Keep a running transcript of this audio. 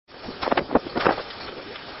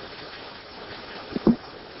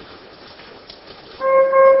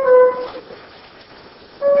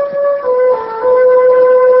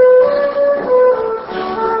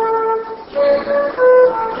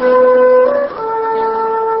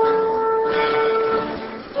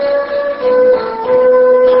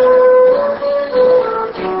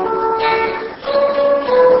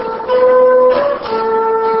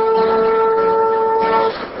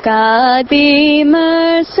God, be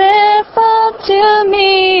merciful to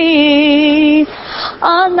me.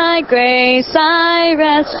 On thy grace I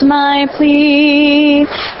rest my plea.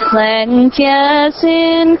 Plenteous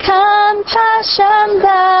in compassion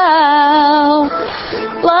thou,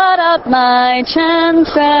 blot out my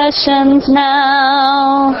transgressions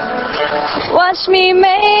now. Wash me,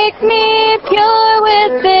 make me pure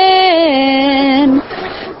within.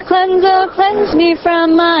 Cleanse, oh, cleanse me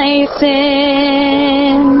from my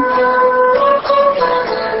sin.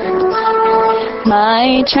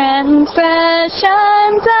 My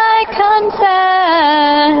transgressions I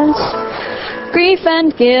confess. Grief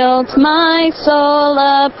and guilt my soul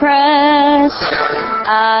oppress.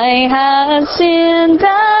 I have sinned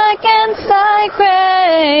against thy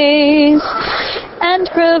grace, and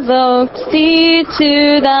provoked thee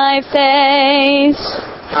to thy face.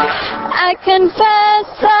 I confess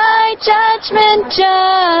thy judgment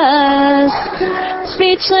just,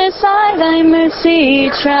 speechless I thy mercy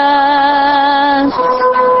trust.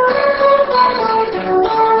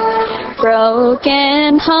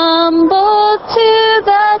 Broken, humbled to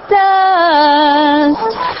the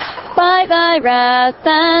dust, by thy wrath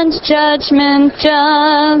and judgment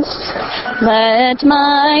just, let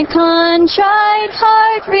my contrite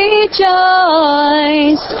heart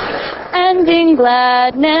rejoice, and in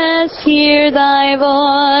gladness hear thy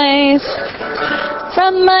voice.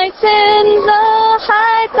 From my sins, oh,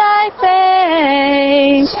 hide thy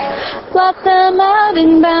face, blot them out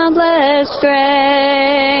in boundless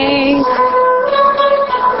grace.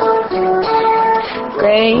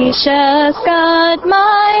 Gracious God,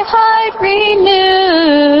 my heart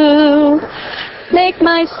renew, make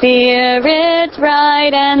my spirit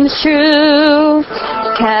right and true.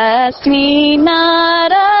 Cast me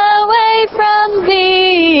not away from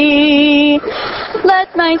thee,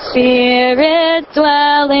 let my spirit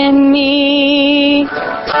dwell in me.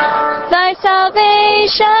 Thy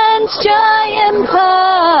salvation's joy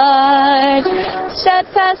impart,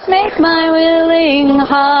 steadfast make my willing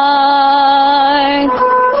heart.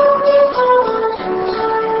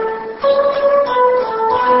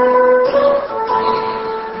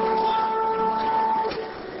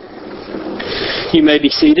 You may be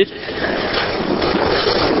seated.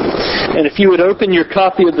 And if you would open your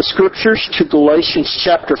copy of the Scriptures to Galatians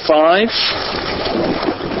chapter 5,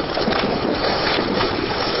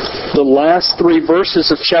 the last three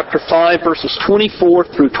verses of chapter 5, verses 24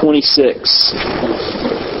 through 26.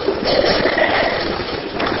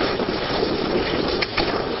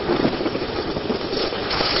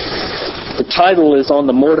 The title is on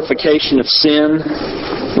the mortification of sin.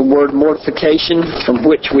 The word mortification, from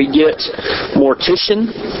which we get mortician.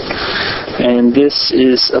 And this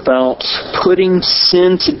is about putting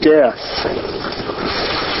sin to death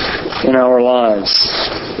in our lives.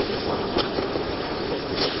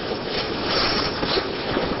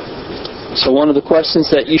 So one of the questions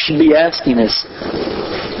that you should be asking is,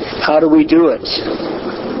 how do we do it?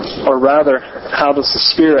 Or rather, how does the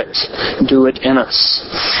Spirit do it in us?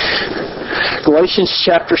 Galatians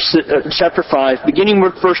chapter 5, beginning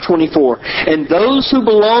with verse 24. And those who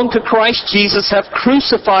belong to Christ Jesus have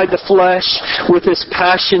crucified the flesh with its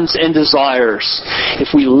passions and desires.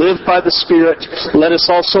 If we live by the Spirit, let us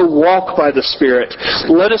also walk by the Spirit.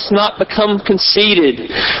 Let us not become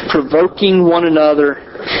conceited, provoking one another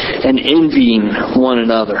and envying one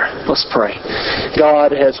another. Let's pray.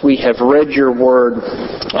 God, as we have read your word,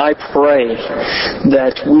 I pray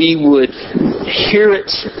that we would hear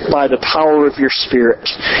it by the power of your Spirit,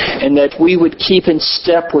 and that we would keep in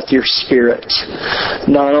step with your Spirit,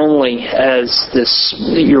 not only as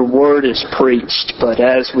your word is preached, but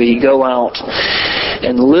as we go out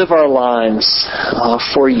and live our lives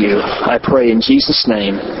for you. I pray in Jesus'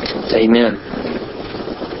 name. Amen.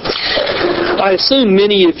 I assume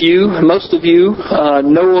many of you, most of you,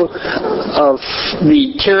 know of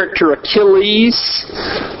the character Achilles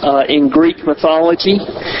in Greek mythology.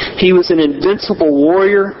 He was an invincible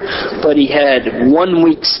warrior, but he had one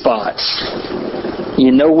weak spot.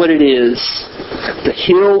 You know what it is? The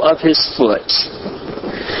heel of his foot.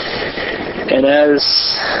 And as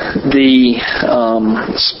the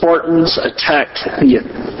Spartans attacked the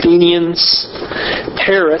Athenians,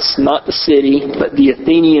 Paris, not the city, but the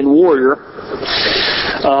Athenian warrior,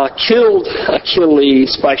 killed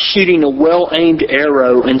Achilles by shooting a well-aimed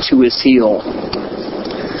arrow into his heel.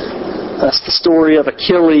 That's the story of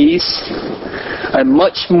Achilles. A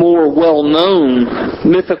much more well-known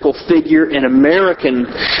mythical figure in American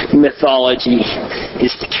mythology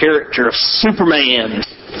is the character of Superman.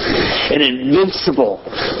 an invincible,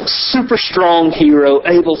 super strong hero,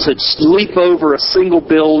 able to leap over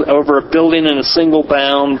a building in a single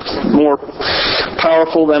bound, more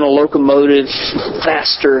powerful than a locomotive,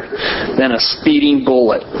 faster than a speeding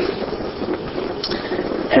bullet.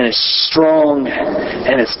 And as strong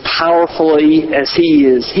and as powerfully as he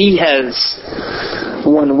is, he has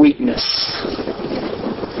one weakness: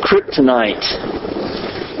 kryptonite.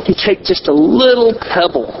 You take just a little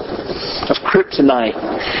pebble of kryptonite,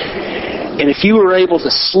 and if you were able to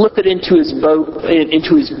slip it into his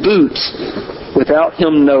boot without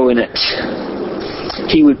him knowing it,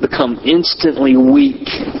 he would become instantly weak,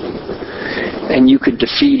 and you could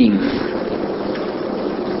defeat him.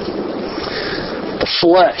 The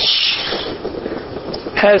flesh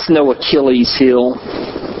has no Achilles heel.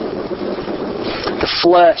 The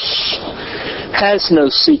flesh has no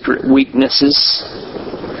secret weaknesses.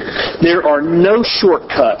 There are no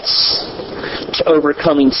shortcuts to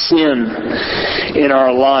overcoming sin in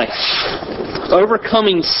our life.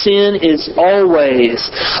 Overcoming sin is always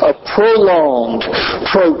a prolonged,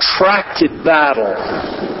 protracted battle.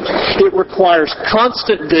 It requires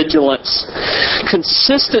constant vigilance,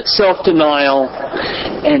 consistent self-denial,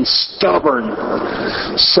 and stubborn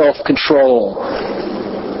self-control.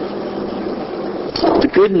 The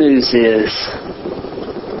good news is,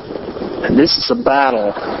 and this is a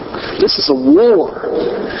battle, this is a war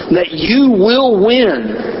that you will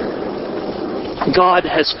win. God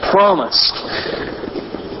has promised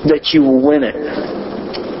that you will win it.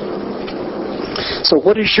 So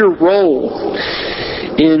what is your role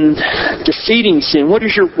in defeating sin? What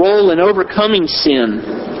is your role in overcoming sin?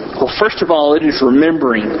 Well, first of all, it is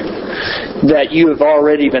remembering that you have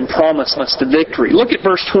already been promised the victory. Look at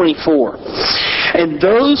verse 24. And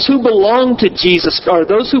those who belong to Jesus, or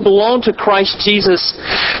those who belong to Christ Jesus,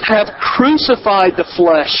 have crucified the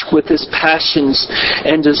flesh with its passions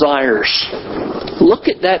and desires. Look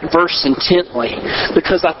at that verse intently,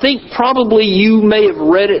 because I think probably you may have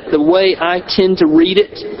read it the way I tend to read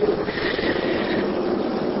it,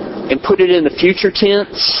 and put it in the future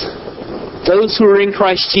tense. Those who are in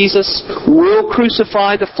Christ Jesus will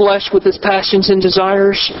crucify the flesh with its passions and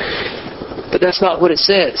desires. But that's not what it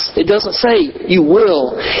says. It doesn't say you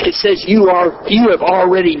will. It says you have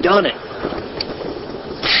already done it.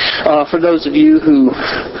 For those of you who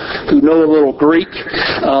know a little Greek,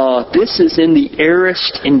 this is in the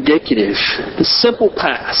aorist indicative, the simple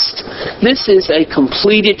past. This is a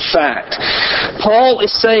completed fact. Paul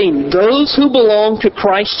is saying those who belong to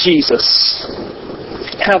Christ Jesus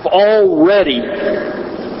have already,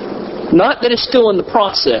 not that it's still in the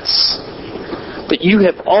process, but you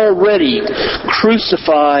have already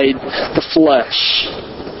crucified the flesh.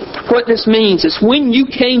 What this means is when you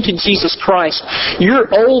came to Jesus Christ,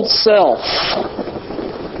 your old self,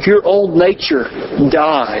 your old nature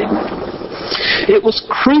died. It was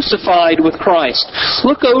crucified with Christ.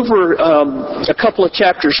 Look over a couple of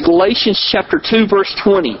chapters. Galatians chapter 2, verse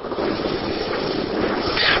 20.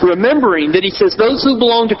 Remembering that he says, those who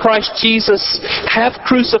belong to Christ Jesus have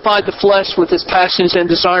crucified the flesh with its passions and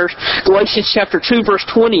desires. Galatians chapter 2, verse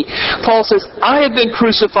 20, Paul says, I have been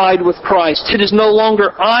crucified with Christ. It is no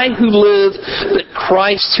longer I who live, but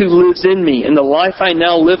Christ who lives in me. In the life I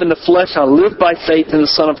now live in the flesh, I live by faith in the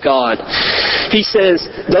Son of God. He says,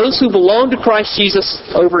 those who belong to Christ Jesus,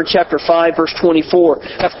 over in chapter 5, verse 24,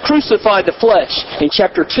 have crucified the flesh. In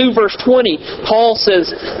chapter 2, verse 20, Paul says,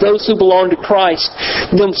 those who belong to Christ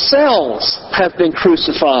themselves have been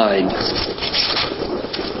crucified.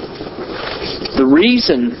 The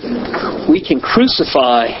reason we can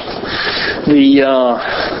crucify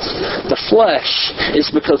the flesh is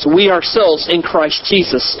because we ourselves in Christ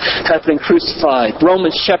Jesus have been crucified.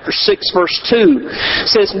 Romans chapter 6 verse 2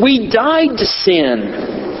 says, we died to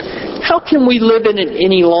sin. How can we live in it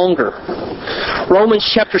any longer? Romans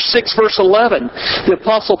chapter 6 verse 11, the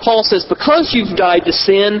Apostle Paul says, because you've died to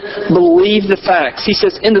sin, believe the facts. He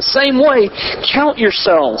says, in the same way, count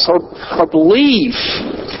yourselves, or believe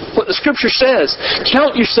what the Scripture says.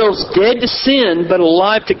 Count yourselves dead to sin, but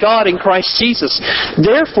alive to God in Christ Jesus.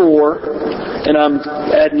 Therefore, and I'm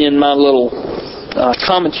adding in my little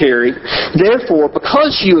commentary, therefore,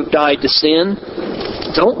 because you have died to sin,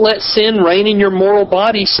 don't let sin reign in your mortal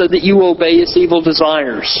body so that you obey its evil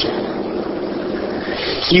desires.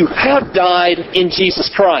 You have died in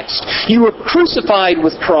Jesus Christ. You were crucified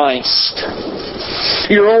with Christ.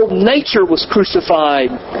 Your old nature was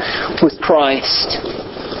crucified with Christ.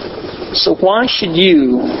 So why should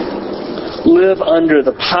you live under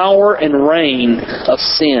the power and reign of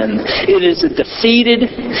sin? It is a defeated,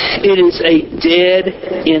 it is a dead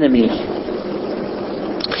enemy.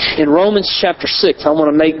 In Romans chapter 6, I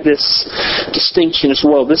want to make this distinction as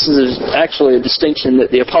well. This is actually a distinction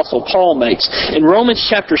that the Apostle Paul makes. In Romans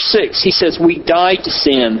chapter 6, he says, we died to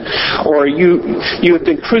sin, or you have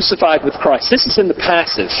been crucified with Christ. This is in the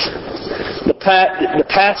passive. The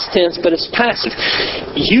past tense, but it's passive.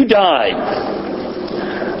 You died.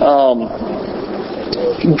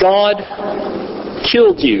 God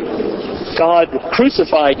killed you. God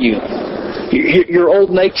crucified you. Your old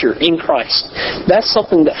nature in Christ. That's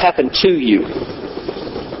something that happened to you.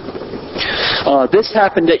 This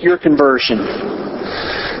happened at your conversion.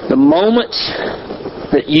 The moment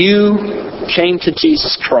that you came to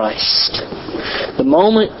Jesus Christ, the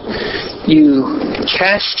moment you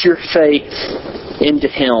cast your faith into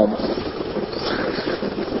Him,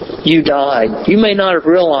 you died. You may not have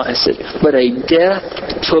realized it, but a death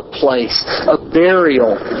took place. A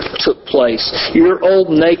burial took place. Your old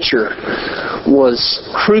nature was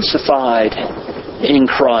crucified in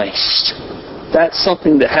Christ. That's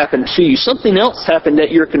something that happened to you. Something else happened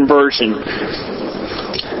at your conversion.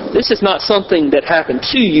 This is not something that happened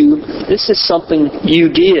to you. This is something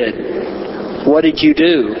you did. What did you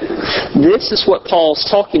do? This is what Paul's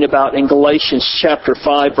talking about in Galatians chapter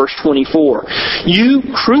 5, verse 24. You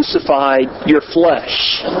crucified your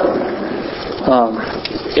flesh.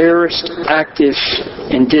 Aorist, active,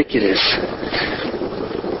 indicative.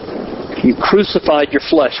 You crucified your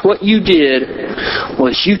flesh. What you did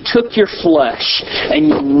was you took your flesh and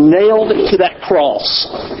you nailed it to that cross.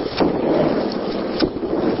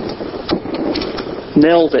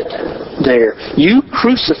 Nailed it there. You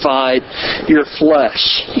crucified your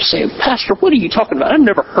flesh. You say, Pastor, what are you talking about? I've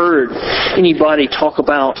never heard anybody talk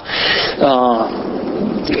about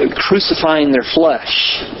crucifying their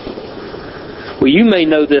flesh. Well, you may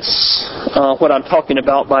know this, what I'm talking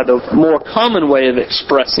about, by the more common way of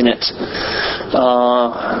expressing it.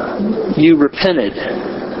 You repented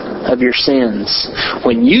of your sins.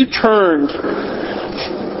 When you turned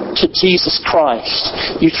to Jesus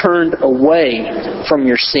Christ, you turned away from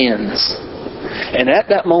your sins. And at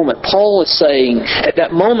that moment, Paul is saying, at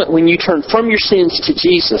that moment when you turned from your sins to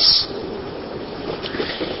Jesus,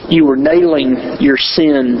 you were nailing your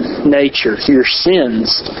sin nature, your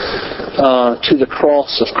sins, to the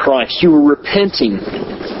cross of Christ. You were repenting.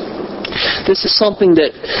 This is something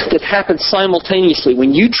that happened simultaneously.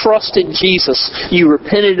 When you trusted Jesus, you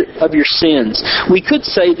repented of your sins. We could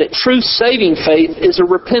say that true saving faith is a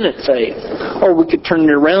repentant faith. Or we could turn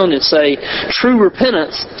it around and say true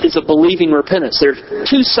repentance is a believing repentance. There's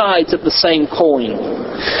two sides of the same coin.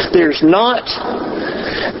 There's not...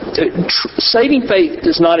 Saving faith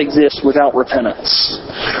does not exist without repentance.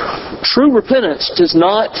 True repentance does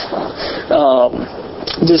not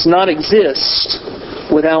exist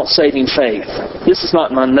without saving faith. This is not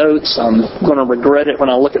in my notes. I'm going to regret it when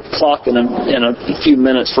I look at the clock in a few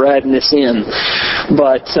minutes for adding this in.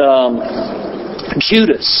 But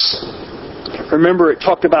Judas, remember, it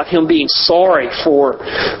talked about him being sorry for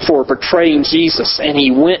betraying Jesus, and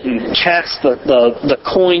he went and cast the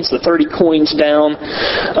coins, the 30 coins down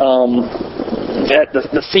at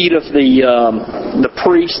the feet of the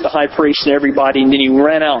priest, the high priest, and everybody, and then he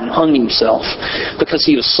ran out and hung himself because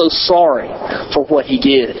he was so sorry for what he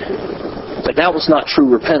did. But that was not true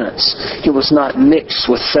repentance. It was not mixed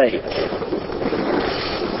with faith.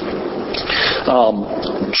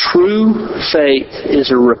 True faith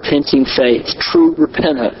is a repenting faith. True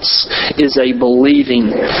repentance is a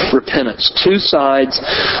believing repentance. Two sides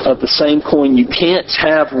of the same coin. You can't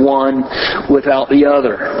have one without the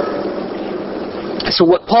other. So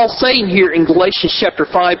what Paul's saying here in Galatians chapter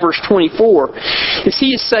 5, verse 24, is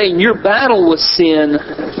he is saying your battle with sin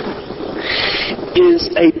is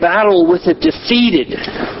a battle with a defeated,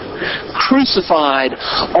 crucified,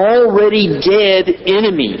 already dead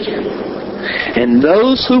enemy. And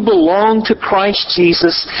those who belong to Christ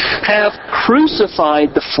Jesus have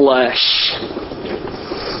crucified the flesh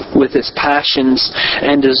with its passions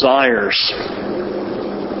and desires.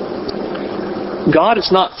 God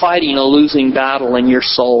is not fighting a losing battle in your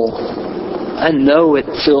soul. I know it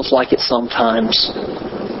feels like it sometimes.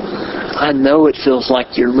 I know it feels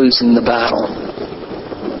like you're losing the battle.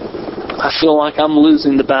 I feel like I'm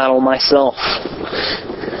losing the battle myself.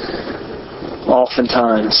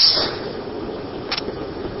 Oftentimes.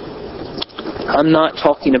 I'm not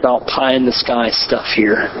talking about pie-in-the-sky stuff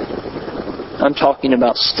here. I'm talking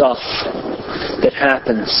about stuff that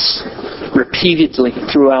happens repeatedly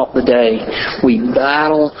throughout the day. We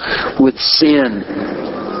battle with sin.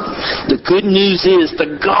 The good news is,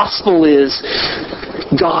 the gospel is,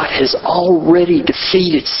 God has already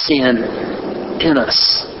defeated sin in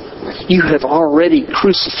us. You have already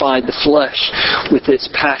crucified the flesh with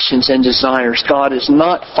its passions and desires. God is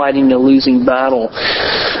not fighting a losing battle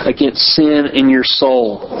against sin in your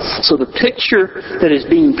soul. So the picture that is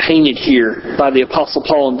being painted here by the Apostle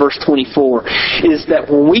Paul in verse 24 is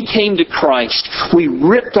that when we came to Christ, we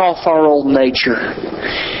ripped off our old nature.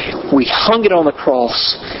 We hung it on the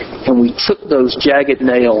cross, and we took those jagged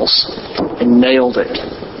nails and nailed it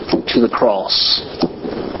to the cross.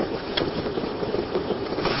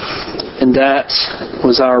 And that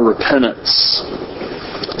was our repentance.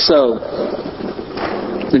 So,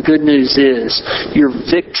 the good news is your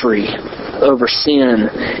victory over sin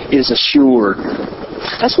is assured.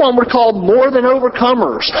 That's why we're called more than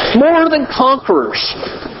overcomers, more than conquerors,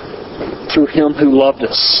 through Him who loved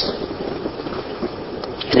us.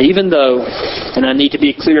 And even though, and I need to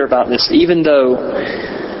be clear about this, even though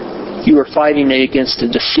you are fighting against a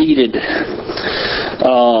defeated,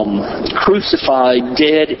 crucified,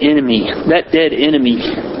 dead enemy, that dead enemy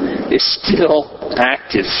is still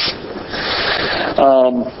active.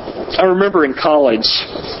 I remember in college,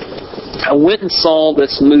 I went and saw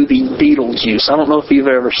this movie Beetlejuice. I don't know if you've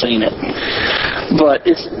ever seen it. But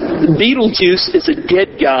Beetlejuice is a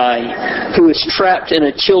dead guy who is trapped in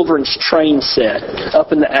a children's train set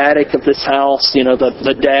up in the attic of this house. You know,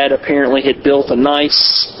 the dad apparently had built a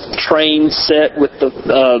nice train set with the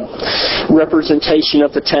representation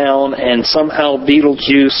of the town, and somehow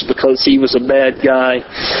Beetlejuice, because he was a bad guy,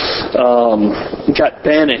 got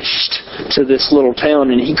banished to this little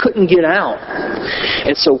town, and he couldn't get out.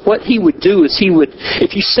 And so what he would do is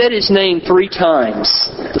if you said his name 3 times,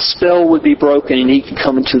 the spell would be broken and he could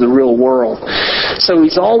come into the real world. So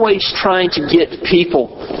he's always trying to get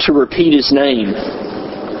people to repeat his name.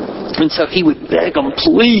 And so he would beg them,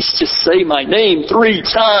 please just say my name 3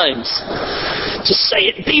 times. Just say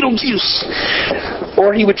it, Beetlejuice.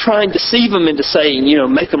 Or he would try and deceive them into saying,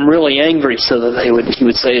 make them really angry so that they would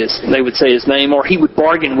say his name. Or he would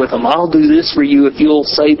bargain with them, I'll do this for you if you'll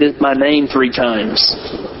say my name 3 times.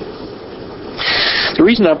 The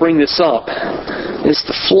reason I bring this up is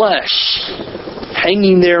the flesh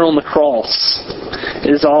hanging there on the cross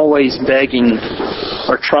is always begging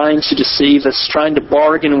or trying to deceive us, trying to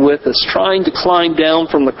bargain with us, trying to climb down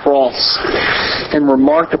from the cross. And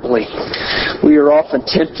remarkably, we are often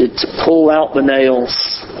tempted to pull out the nails,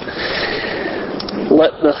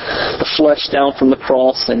 let the flesh down from the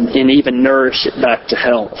cross, and even nourish it back to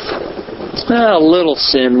health. A little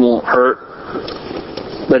sin won't hurt,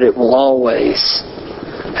 but it will always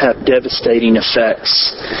have devastating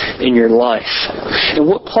effects in your life. And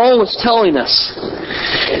what Paul is telling us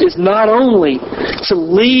is not only to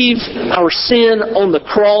leave our sin on the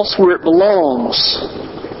cross where it belongs,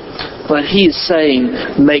 but he is saying,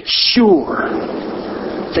 make sure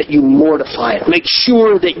that you mortify it. Make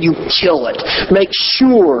sure that you kill it. Make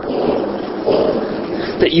sure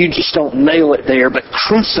that you just don't nail it there, but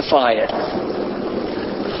crucify it.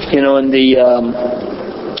 In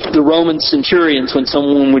the Roman centurions, when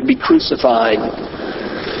someone would be crucified,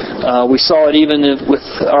 we saw it even with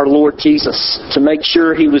our Lord Jesus. To make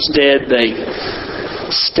sure he was dead, they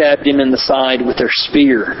stabbed him in the side with their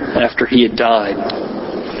spear after he had died.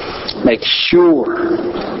 Make sure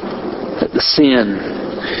that the sin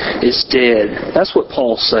is dead. That's what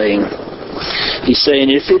Paul's saying. He's saying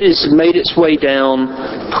if it has made its way down,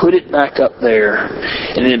 put it back up there,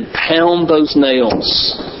 and then pound those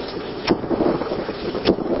nails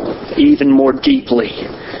even more deeply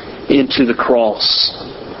into the cross.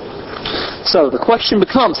 So the question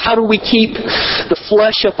becomes, how do we keep the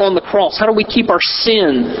flesh up on the cross? How do we keep our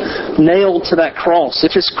sin nailed to that cross?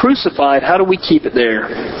 If it's crucified, how do we keep it there?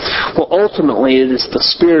 Well, ultimately, it is the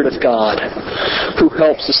Spirit of God who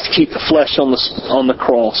helps us to keep the flesh on the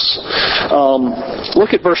cross.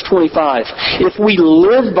 Look at verse 25. If we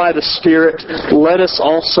live by the Spirit, let us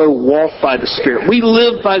also walk by the Spirit. We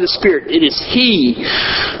live by the Spirit. It is He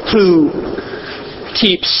who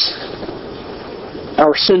keeps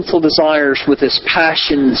our sinful desires with His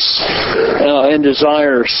passions and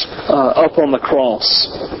desires up on the cross.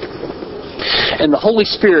 And the Holy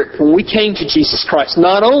Spirit, when we came to Jesus Christ,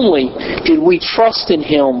 not only did we trust in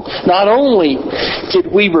Him, not only did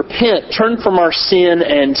we repent, turn from our sin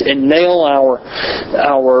and nail our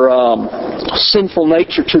sinful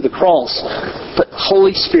nature to the cross, but the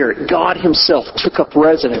Holy Spirit, God Himself, took up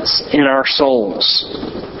residence in our souls.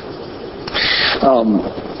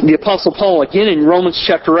 The Apostle Paul, again in Romans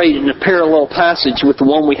chapter 8, in a parallel passage with the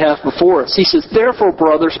one we have before us, he says, "Therefore,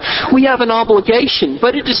 brothers, we have an obligation,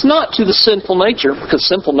 but it is not to the sinful nature," because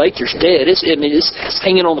sinful nature is dead. It's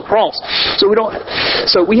hanging on the cross.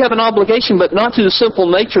 So we have an obligation, but not to the sinful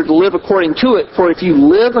nature to live according to it. For if you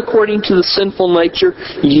live according to the sinful nature,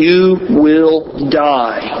 you will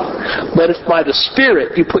die. But if by the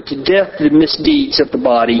Spirit you put to death the misdeeds of the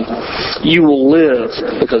body, you will live,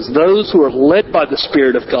 because those who are led by the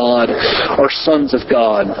Spirit of God are sons of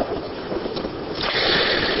God.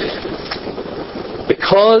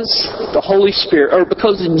 Because the Holy Spirit, or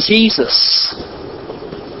because Jesus,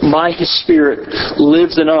 by His Spirit,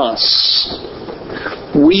 lives in us,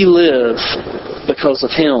 we live because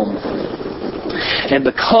of Him. And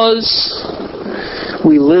because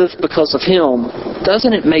we live because of Him,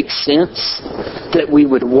 doesn't it make sense that we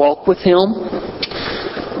would walk with Him?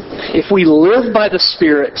 If we live by the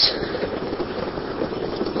Spirit,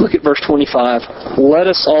 look at verse 25. Let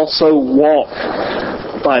us also walk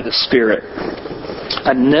by the Spirit.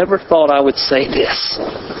 I never thought I would say this.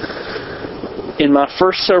 In my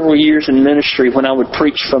first several years in ministry, when I would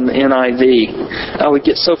preach from the NIV, I would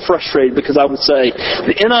get so frustrated because I would say,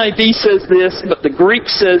 the NIV says this, but the Greek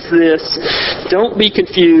says this. Don't be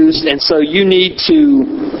confused, and so you need to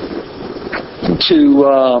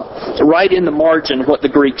write in the margin what the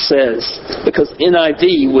Greek says, because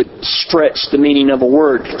NIV would stretch the meaning of a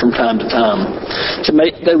word from time to time.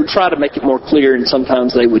 They would try to make it more clear, and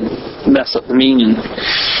sometimes they would mess up the meaning.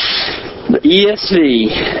 The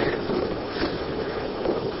ESV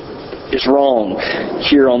is wrong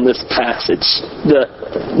here on this passage. The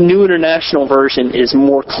New International Version is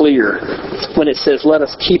more clear when it says, let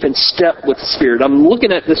us keep in step with the Spirit. I'm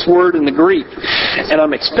looking at this word in the Greek, and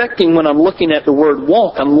I'm expecting, when I'm looking at the word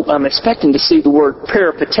walk, I'm expecting to see the word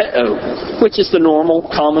peripateo, which is the normal,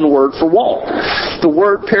 common word for walk. The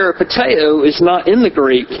word peripateo is not in the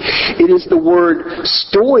Greek. It is the word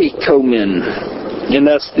stoikomen, and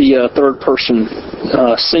that's the third person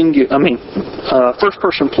first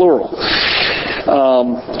person plural.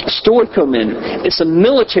 Stoikomen. It's a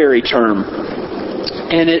military term,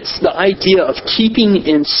 and it's the idea of keeping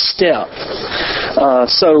in step.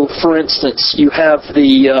 So, for instance, you have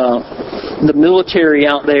the military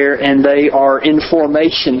out there, and they are in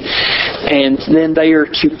formation, and then they are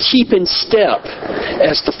to keep in step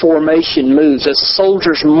as the formation moves. As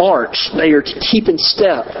soldiers march, they are to keep in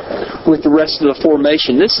step with the rest of the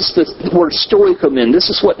formation. This is the word stoikomen. This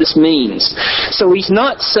is what this means. So he's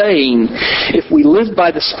not saying, if we live by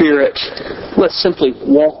the Spirit, let's simply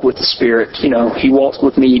walk with the Spirit. You know, He walks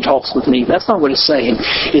with me, He talks with me. That's not what it's saying.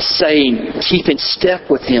 It's saying, keep in step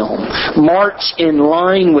with Him. March in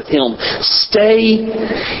line with Him. Stay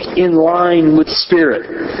in line with the Spirit.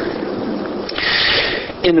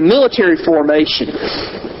 In the military formation,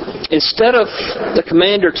 instead of the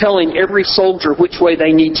commander telling every soldier which way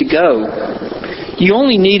they need to go, you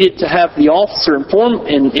only needed to have the officer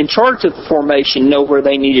in charge of the formation know where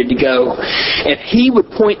they needed to go. And he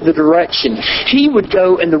would point the direction. He would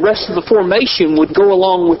go, and the rest of the formation would go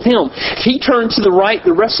along with him. If he turned to the right,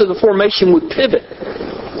 the rest of the formation would pivot.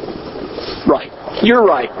 Right. You're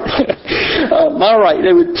right. My right.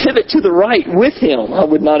 They would pivot to the right with him. I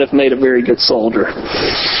would not have made a very good soldier.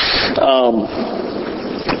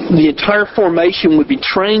 The entire formation would be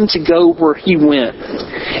trained to go where he went.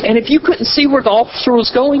 And if you couldn't see where the officer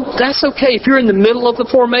was going, that's okay. If you're in the middle of the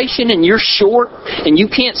formation and you're short and you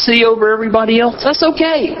can't see over everybody else, that's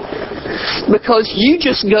okay. Because you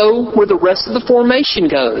just go where the rest of the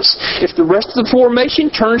formation goes. If the rest of the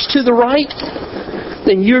formation turns to the right,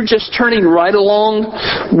 then you're just turning right along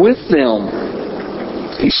with them.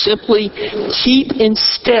 You simply keep in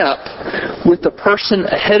step with the person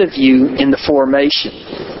ahead of you in the formation.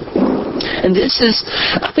 And this is,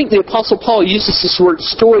 I think the Apostle Paul uses this word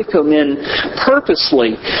stoikomen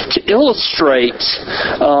purposely to illustrate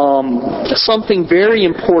something very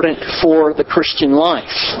important for the Christian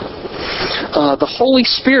life. The Holy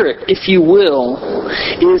Spirit, if you will,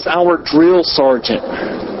 is our drill sergeant.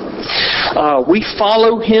 We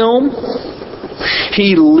follow Him.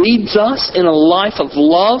 He leads us in a life of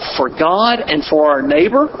love for God and for our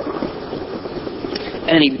neighbor.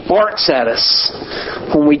 And He barks at us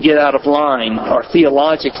when we get out of line. Or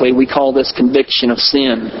theologically, we call this conviction of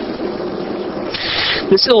sin.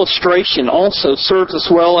 This illustration also serves us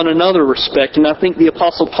well in another respect, and I think the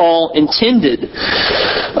Apostle Paul intended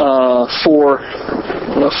for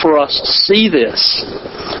us to see this.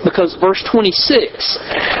 Because verse 26,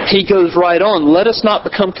 he goes right on, let us not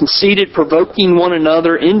become conceited, provoking one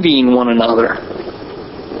another, envying one another.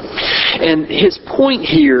 And his point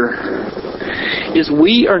here is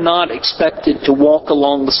we are not expected to walk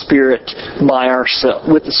along the Spirit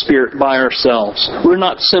with the Spirit by ourselves. We're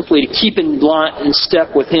not simply to keep in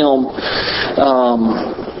step with Him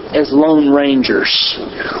as lone rangers.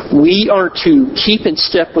 We are to keep in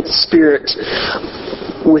step with the Spirit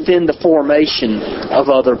within the formation of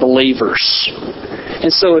other believers. And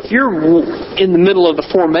so if you're in the middle of the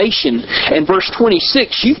formation, and verse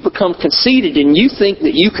 26, you've become conceited and you think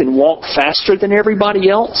that you can walk faster than everybody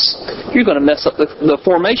else, you're going to mess up the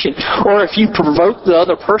formation. Or if you provoke the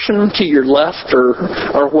other person to your left or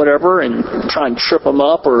whatever and try and trip them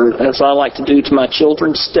up, or as I like to do to my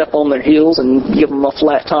children, step on their heels and give them a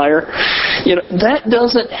flat tire, that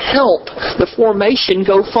doesn't help the formation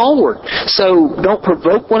go forward. So don't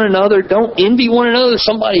provoke one another. Don't envy one another.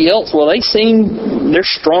 Somebody else, they're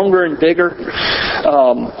stronger and bigger.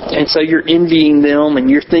 And so you're envying them and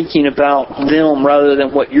you're thinking about them rather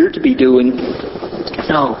than what you're to be doing.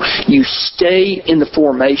 No, you stay in the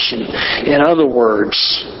formation. In other words,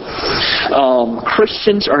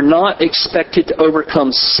 Christians are not expected to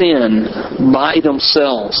overcome sin by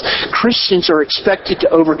themselves. Christians are expected to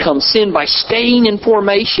overcome sin by staying in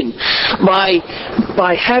formation,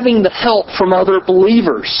 by having the help from other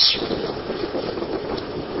believers.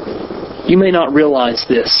 You may not realize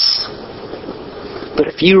this, but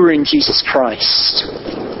if you are in Jesus Christ,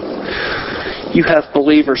 you have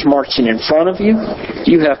believers marching in front of you.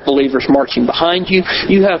 You have believers marching behind you.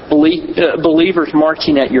 You have believers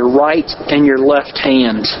marching at your right and your left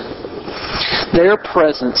hand. Their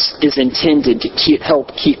presence is intended to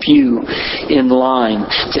help keep you in line,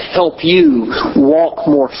 to help you walk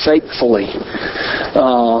more faithfully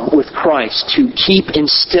with Christ, to keep in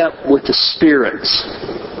step with the Spirit.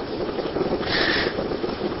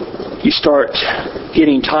 You start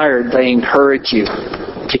getting tired, they encourage you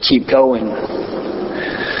to keep going.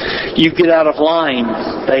 You get out of line,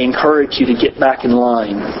 they encourage you to get back in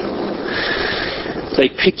line. They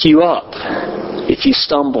pick you up if you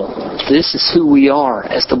stumble. This is who we are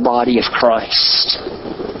as the body of Christ.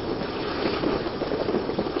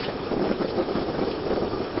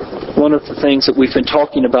 One of the things that we've been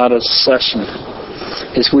talking about as a session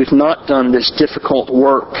is we've not done this difficult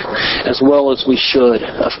work as well as we should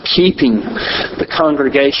of keeping the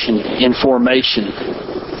congregation in formation.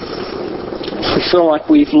 We feel like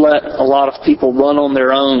we've let a lot of people run on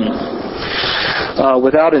their own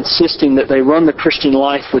without insisting that they run the Christian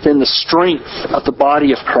life within the strength of the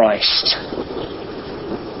body of Christ.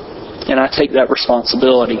 And I take that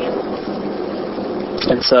responsibility.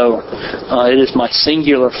 And so it is my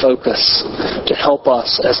singular focus to help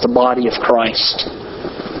us as the body of Christ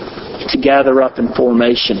to gather up in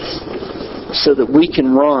formation so that we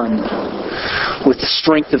can run with the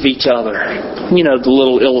strength of each other. The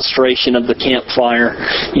little illustration of the campfire.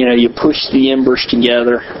 You push the embers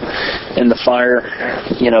together and the fire,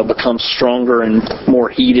 becomes stronger and more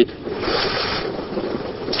heated.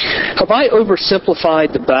 Have I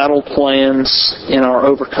oversimplified the battle plans in our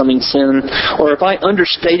overcoming sin? Or have I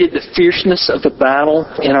understated the fierceness of the battle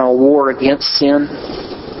in our war against sin?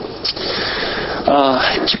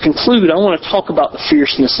 To conclude, I want to talk about the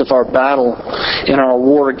fierceness of our battle in our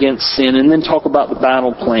war against sin, and then talk about the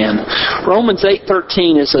battle plan. Romans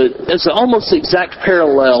 8:13 is an almost exact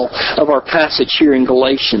parallel of our passage here in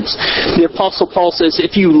Galatians. The Apostle Paul says,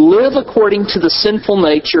 if you live according to the sinful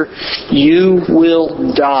nature, you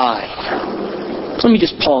will die. Let me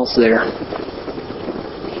just pause there.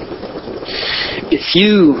 If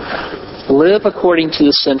you live according to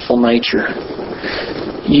the sinful nature,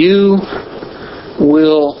 you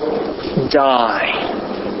will die.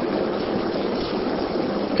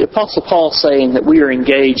 The Apostle Paul is saying that we are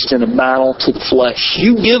engaged in a battle to the flesh.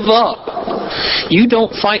 You give up. You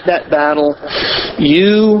don't fight that battle.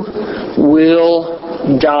 You will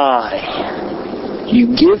die.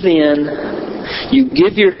 You give in. You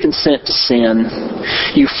give your consent to sin.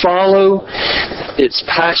 You follow its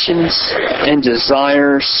passions and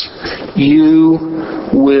desires. You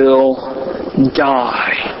will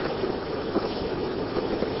die.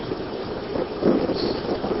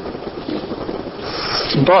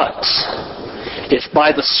 But if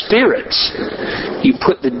by the Spirit you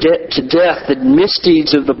put to death the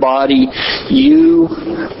misdeeds of the body, you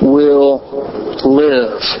will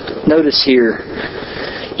live. Notice here,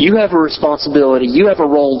 you have a responsibility, you have a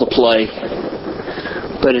role to play,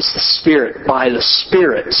 but it's the Spirit, by the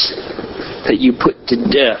Spirit, that you put to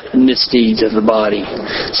death the misdeeds of the body.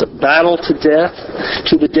 It's a battle to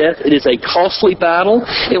the death. It is a costly battle.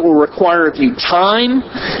 It will require of you time,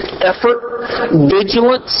 effort,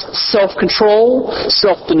 vigilance, self-control,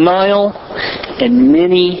 self-denial, and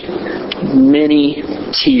many, many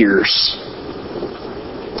tears.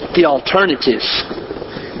 The alternative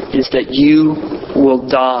is that you will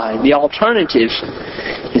die. The alternative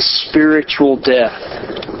is spiritual death.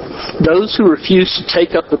 Those who refuse to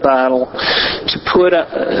take up the battle, to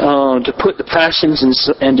put the passions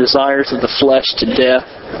and desires of the flesh to death,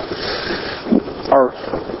 are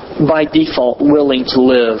by default willing to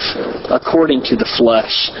live according to the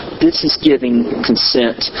flesh. This is giving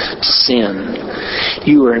consent to sin.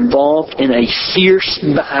 You are involved in a fierce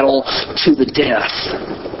battle to the death.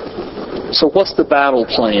 So what's the battle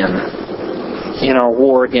plan in our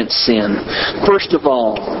war against sin? First of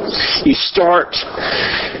all, you start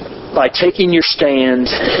by taking your stand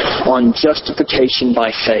on justification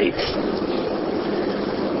by faith.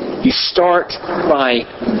 You start by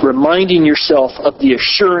reminding yourself of the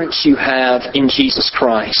assurance you have in Jesus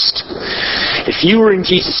Christ. If you are in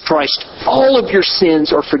Jesus Christ, all of your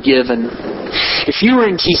sins are forgiven. If you are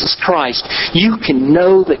in Jesus Christ, you can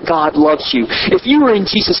know that God loves you. If you are in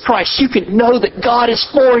Jesus Christ, you can know that God is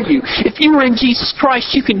for you. If you are in Jesus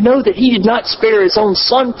Christ, you can know that He did not spare His own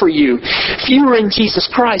Son for you. If you are in Jesus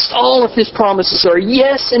Christ, all of His promises are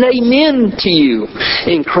yes and amen to you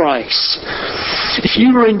in Christ. If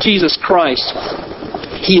you are in Jesus Christ,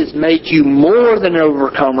 He has made you more than an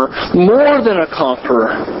overcomer, more than a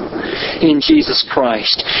conqueror in Jesus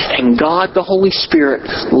Christ. And God, the Holy Spirit,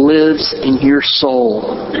 lives in your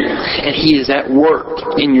soul. And He is at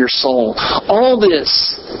work in your soul. All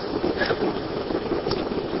this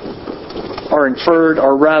are inferred,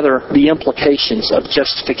 or rather, the implications of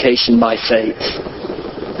justification by faith.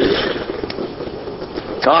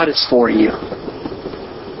 God is for you.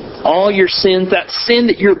 All your sins, that sin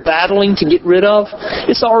that you're battling to get rid of,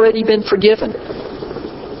 it's already been forgiven.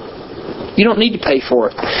 You don't need to pay for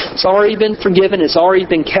it. It's already been forgiven. It's already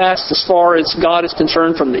been cast as far as God is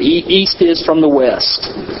concerned from the east is from the west.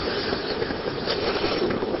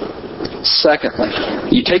 Secondly,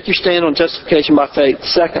 you take your stand on justification by faith.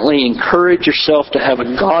 Secondly, encourage yourself to have a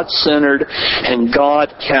God-centered and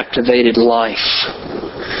God-captivated life.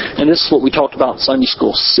 And this is what we talked about in Sunday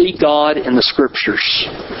school. See God in the Scriptures.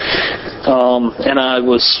 And I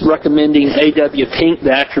was recommending A.W. Pink,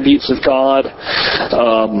 The Attributes of God,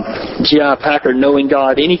 G.I. Packer, Knowing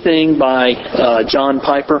God, anything by John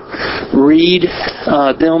Piper. Read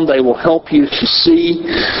them. They will help you to see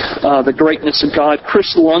the greatness of God.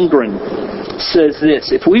 Chris Lundgren says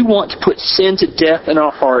this: if we want to put sin to death in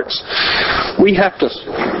our hearts, we have to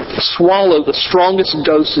swallow the strongest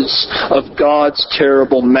doses of God's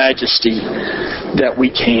terrible majesty that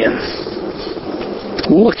we can.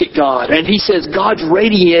 Look at God. And he says God's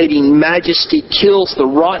radiating majesty kills the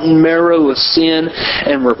rotten marrow of sin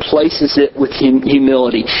and replaces it with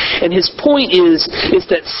humility. And his point is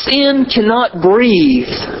that sin cannot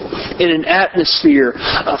breathe in an atmosphere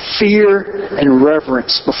of fear and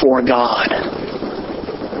reverence before God.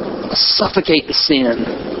 Suffocate the sin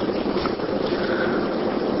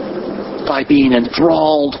by being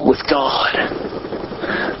enthralled with God.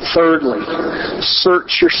 Thirdly,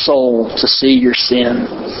 search your soul to see your sin.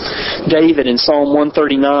 David in Psalm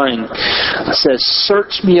 139 says,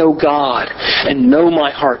 "Search me, O God, and know my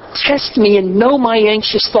heart. Test me and know my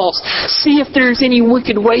anxious thoughts. See if there is any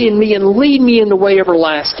wicked way in me and lead me in the way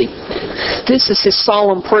everlasting." This is his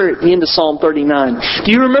solemn prayer at the end of Psalm 39.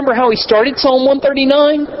 Do you remember how he started Psalm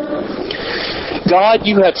 139? God,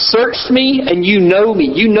 you have searched me and you know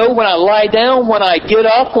me. You know when I lie down, when I get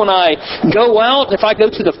up, when I go out. If I go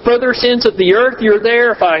to the furthest ends of the earth, you're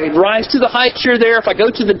there. If I rise to the heights, you're there. If I go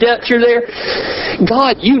to the depths, you're there.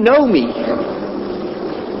 God, you know me.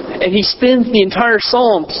 And he spends the entire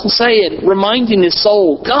psalm saying, reminding his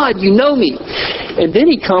soul, God, you know me. And then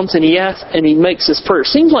he comes and he asks and he makes this prayer.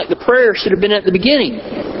 Seems like the prayer should have been at the beginning.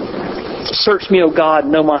 Search me, O God,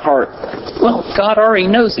 know my heart. Well, God already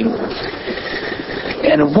knows him.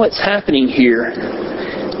 And what's happening here,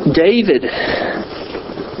 David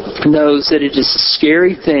knows that it is a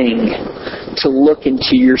scary thing to look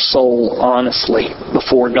into your soul honestly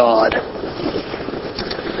before God.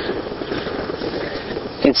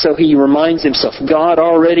 And so he reminds himself, God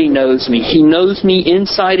already knows me. He knows me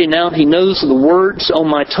inside and out. He knows the words on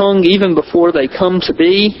my tongue even before they come to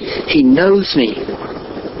be. He knows me.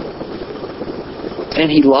 And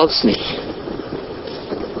he loves me.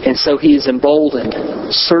 And so he is emboldened.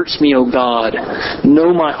 Search me, O God.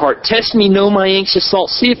 Know my heart. Test me, know my anxious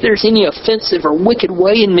thoughts. See if there's any offensive or wicked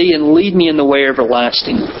way in me and lead me in the way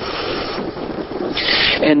everlasting.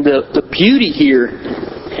 And the beauty here,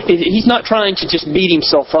 he's not trying to just beat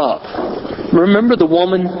himself up. Remember the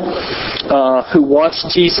woman who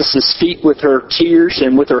washed Jesus' feet with her tears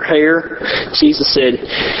and with her hair? Jesus said,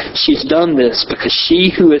 she's done this because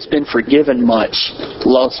she who has been forgiven much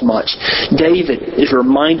loves much. David is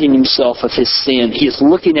reminding himself of his sin. He is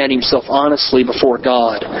looking at himself honestly before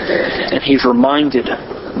God, and he's reminded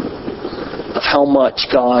of how much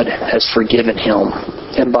God has forgiven him,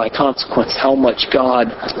 and by consequence, how much God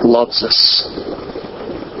loves us.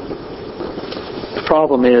 The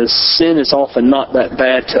problem is, sin is often not that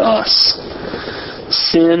bad to us.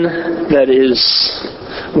 Sin, that is,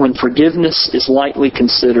 when forgiveness is lightly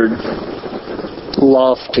considered,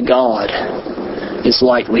 love to God is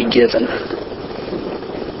lightly given.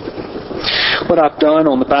 What I've done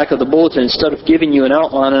on the back of the bulletin, instead of giving you an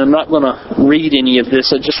outline, and I'm not going to read any of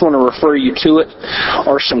this, I just want to refer you to it,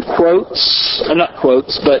 are some quotes, not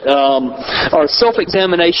quotes, but are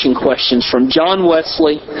self-examination questions from John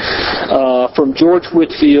Wesley, from George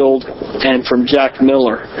Whitefield, and from Jack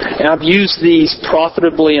Miller. And I've used these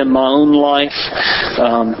profitably in my own life.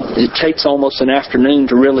 It takes almost an afternoon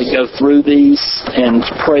to really go through these and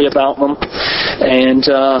pray about them. And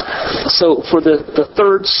so for the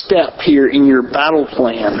third step here in your battle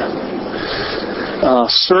plan,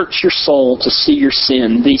 search your soul to see your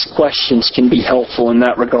sin. These questions can be helpful in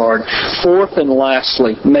that regard. Fourth and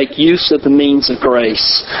lastly, make use of the means of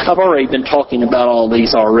grace. I've already been talking about all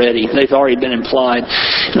these already. They've already been implied.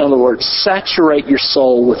 In other words, saturate your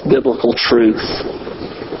soul with biblical truth.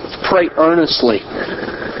 Pray earnestly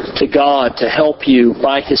to God to help you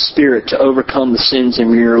by His Spirit to overcome the sins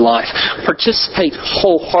in your life. Participate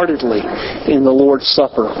wholeheartedly in the Lord's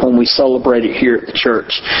Supper when we celebrate it here at the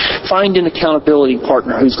church. Find an accountability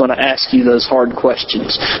partner who's going to ask you those hard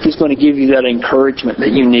questions, who's going to give you that encouragement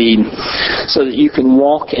that you need so that you can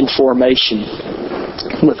walk in formation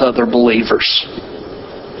with other believers.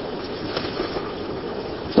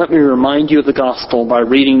 Let me remind you of the gospel by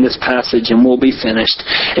reading this passage and we'll be finished.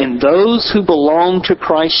 And those who belong to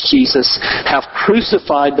Christ Jesus have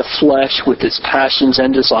crucified the flesh with its passions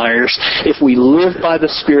and desires. If we live by the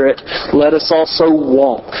Spirit, let us also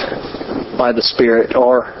walk by the Spirit,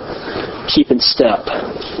 or keep in step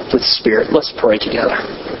with the Spirit. Let's pray together.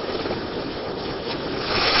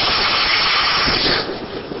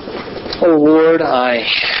 Oh Lord, I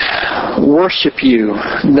worship you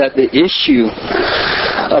that the issue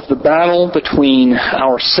of the battle between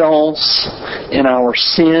ourselves and our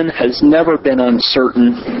sin has never been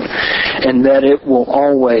uncertain, and that it will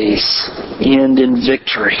always end in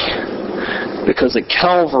victory. Because at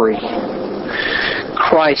Calvary,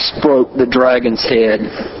 Christ broke the dragon's head.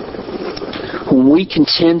 When we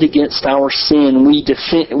contend against our sin, we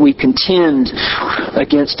contend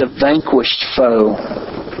against a vanquished foe,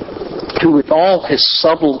 who with all his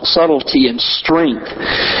subtlety and strength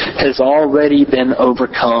has already been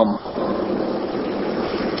overcome.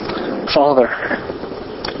 Father,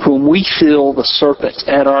 when we feel the serpent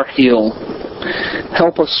at our heel,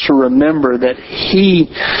 help us to remember that He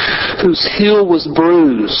whose heel was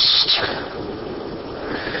bruised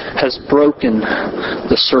has broken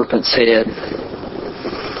the serpent's head.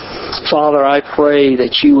 Father, I pray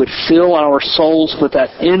that you would fill our souls with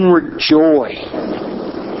that inward joy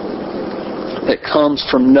that comes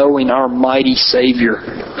from knowing our mighty Savior,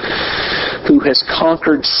 who has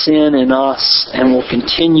conquered sin in us and will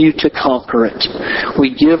continue to conquer it.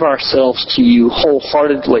 We give ourselves to you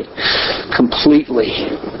wholeheartedly, completely,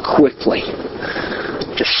 quickly.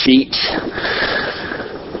 Defeat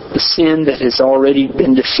the sin that has already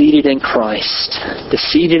been defeated in Christ,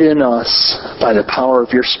 defeated in us by the power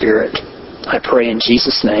of your Spirit. I pray in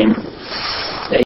Jesus' name.